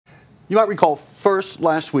You might recall first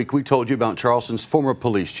last week we told you about Charleston's former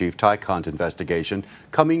police chief Tyke Hunt investigation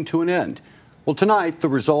coming to an end. Well, tonight the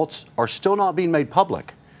results are still not being made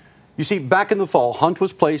public. You see, back in the fall, Hunt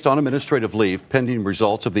was placed on administrative leave pending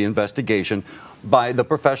results of the investigation by the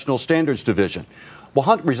Professional Standards Division. Well,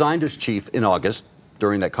 Hunt resigned as chief in August.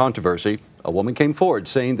 During that controversy, a woman came forward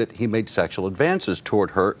saying that he made sexual advances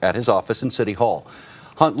toward her at his office in City Hall.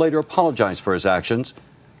 Hunt later apologized for his actions.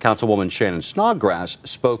 Councilwoman Shannon Snodgrass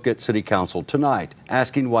spoke at City Council tonight,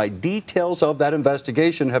 asking why details of that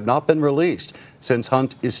investigation have not been released, since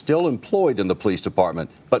Hunt is still employed in the police department,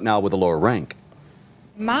 but now with a lower rank.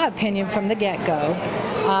 My opinion from the get-go,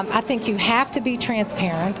 I think you have to be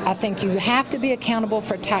transparent. I think you have to be accountable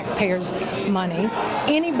for taxpayers' monies.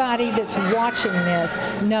 Anybody that's watching this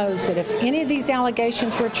knows that if any of these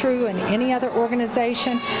allegations were true in any other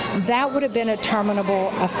organization, that would have been a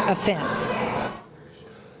terminable offense.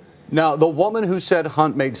 Now, the woman who said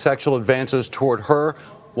Hunt made sexual advances toward her,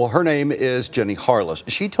 well, her name is Jenny Harless.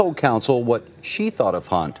 She told council what she thought of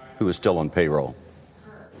Hunt, who is still on payroll.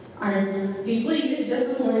 I am deeply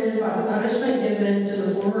disappointed by the punishment given to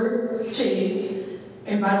the former chief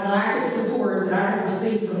and by the lack of support that I have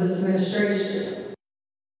received from this administration.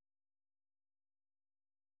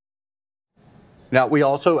 Now, we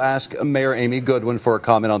also asked Mayor Amy Goodwin for a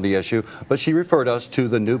comment on the issue, but she referred us to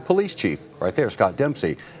the new police chief, right there, Scott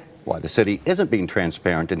Dempsey. Why the city isn't being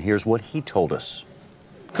transparent, and here's what he told us.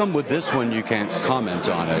 Come with this one, you can't comment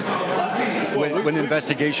on it. When the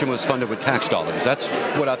investigation was funded with tax dollars, that's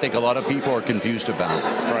what I think a lot of people are confused about.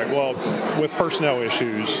 Right. Well, with personnel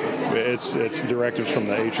issues, it's directives from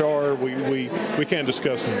the HR. We can't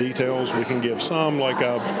discuss the details. We can give some, like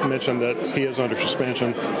I mentioned, that he is under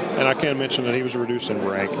suspension, and I can mention that he was reduced in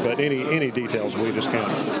rank. But any details we just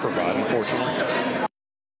can't provide, unfortunately.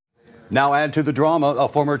 Now add to the drama, a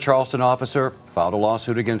former Charleston officer filed a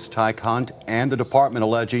lawsuit against Tyke Hunt and the department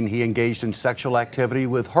alleging he engaged in sexual activity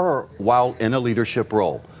with her while in a leadership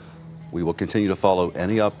role. We will continue to follow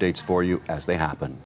any updates for you as they happen.